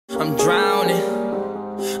I'm drowning,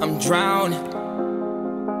 I'm drowning.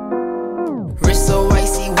 Wrist so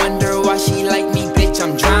icy, wonder why she like me, bitch,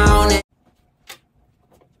 I'm drowning.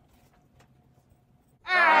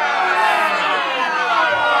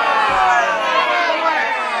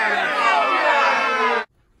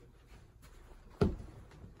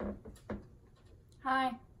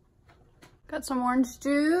 Hi. Got some orange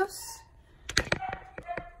juice.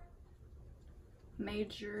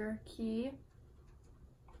 Major key.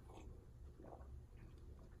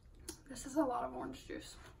 This is a lot of orange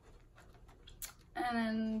juice. And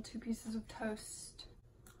then 2 pieces of toast.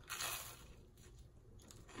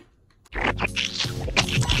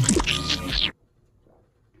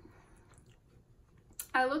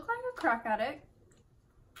 I look like a crack addict.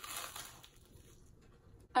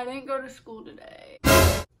 I didn't go to school today.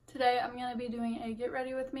 Today I'm gonna be doing a get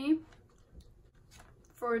ready with me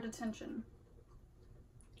for detention.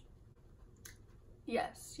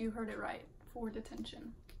 Yes, you heard it right, for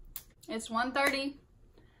detention. It's 1:30.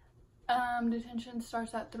 Detention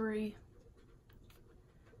starts at 3.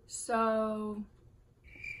 So,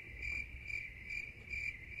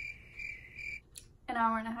 an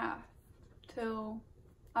hour and a half till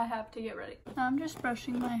I have to get ready. I'm just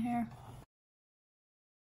brushing my hair.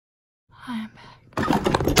 I am back.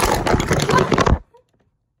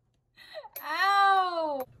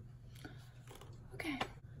 Ow! Okay.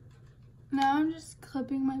 Now I'm just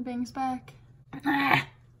clipping my bangs back.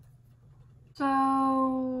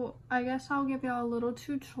 So, I guess I'll give y'all a little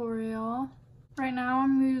tutorial. Right now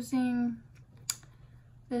I'm using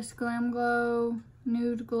this Glam Glow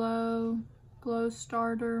Nude Glow Glow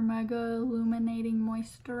Starter Mega Illuminating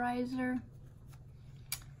Moisturizer.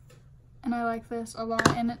 And I like this a lot,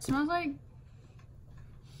 and it smells like,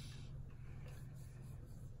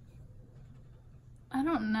 I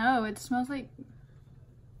don't know, it smells like,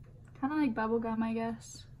 kind of like bubblegum, I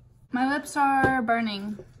guess. My lips are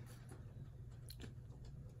burning,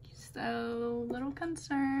 so a little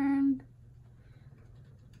concerned.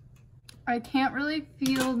 I can't really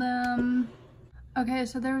feel them. Okay,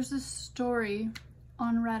 so there was this story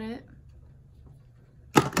on Reddit.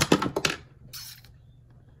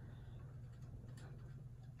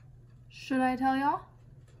 Should I tell y'all?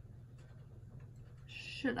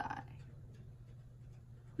 Should I?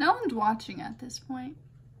 No one's watching at this point.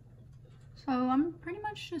 So I'm pretty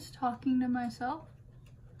much just talking to myself.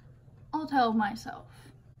 I'll tell myself.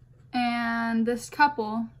 And this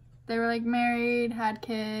couple, they were like married, had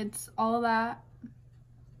kids, all of that.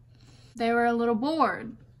 They were a little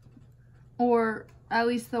bored. Or at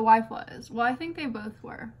least the wife was. Well, I think they both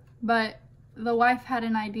were. But the wife had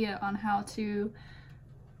an idea on how to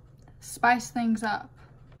spice things up.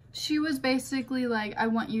 She was basically like, I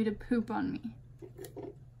want you to poop on me,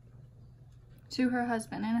 to her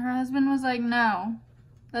husband. And her husband was like, no,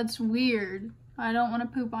 that's weird. I don't want to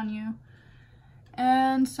poop on you.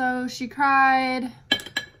 And so she cried.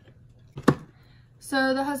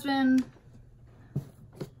 So the husband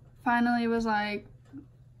finally was like,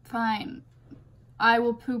 fine, I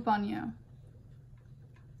will poop on you.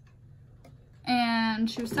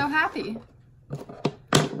 And she was so happy.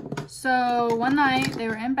 So one night they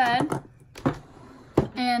were in bed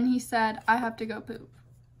and he said, I have to go poop.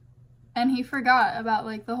 And he forgot about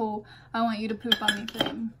like the whole, I want you to poop on me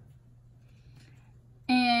thing.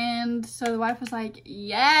 And so the wife was like,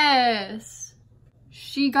 yes.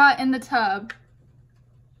 She got in the tub.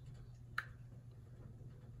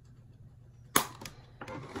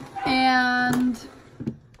 And,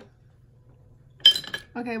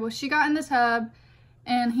 okay, well she got in the tub.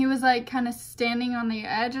 And he was like kind of standing on the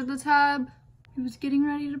edge of the tub. He was getting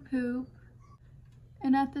ready to poop.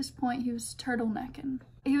 And at this point he was turtlenecking.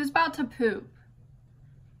 He was about to poop.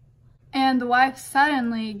 And the wife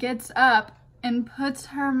suddenly gets up and puts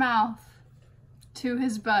her mouth to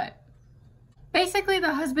his butt. Basically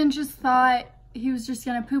the husband just thought he was just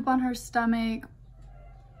gonna poop on her stomach.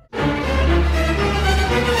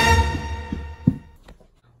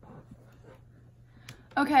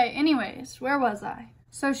 Okay, anyways, where was I?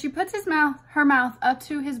 So she puts her mouth up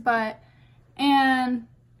to his butt and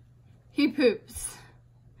he poops.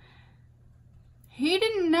 He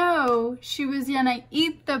didn't know she was gonna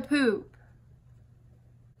eat the poop.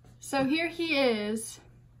 So here he is,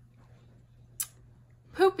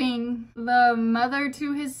 pooping the mother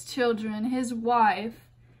to his children, his wife,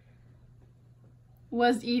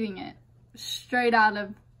 was eating it straight out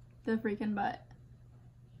of the freaking butt.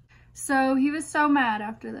 So he was so mad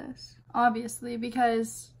after this, obviously,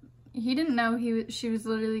 because he didn't know she was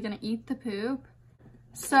literally gonna eat the poop.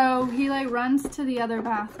 So he like runs to the other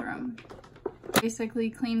bathroom, basically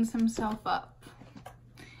cleans himself up.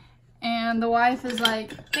 And the wife is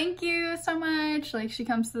like, thank you so much. Like, she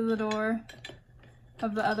comes to the door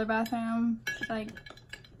of the other bathroom. She's like,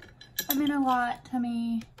 that meant a lot to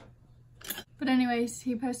me. But anyways,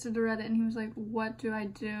 he posted to Reddit and he was like, what do I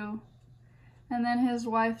do? And then his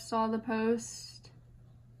wife saw the post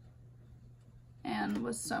and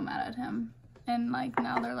was so mad at him. And like,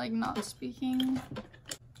 now they're like not speaking.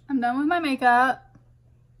 I'm done with my makeup.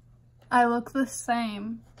 I look the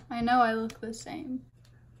same. I know I look the same.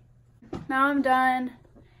 Now I'm done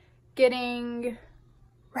getting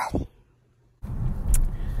ready.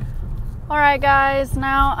 Alright guys,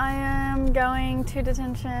 now I am going to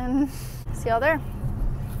detention. See y'all there.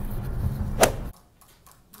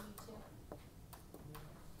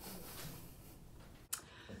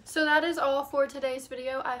 So that is all for today's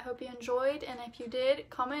video. I hope you enjoyed, and if you did,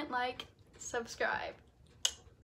 comment, like, subscribe.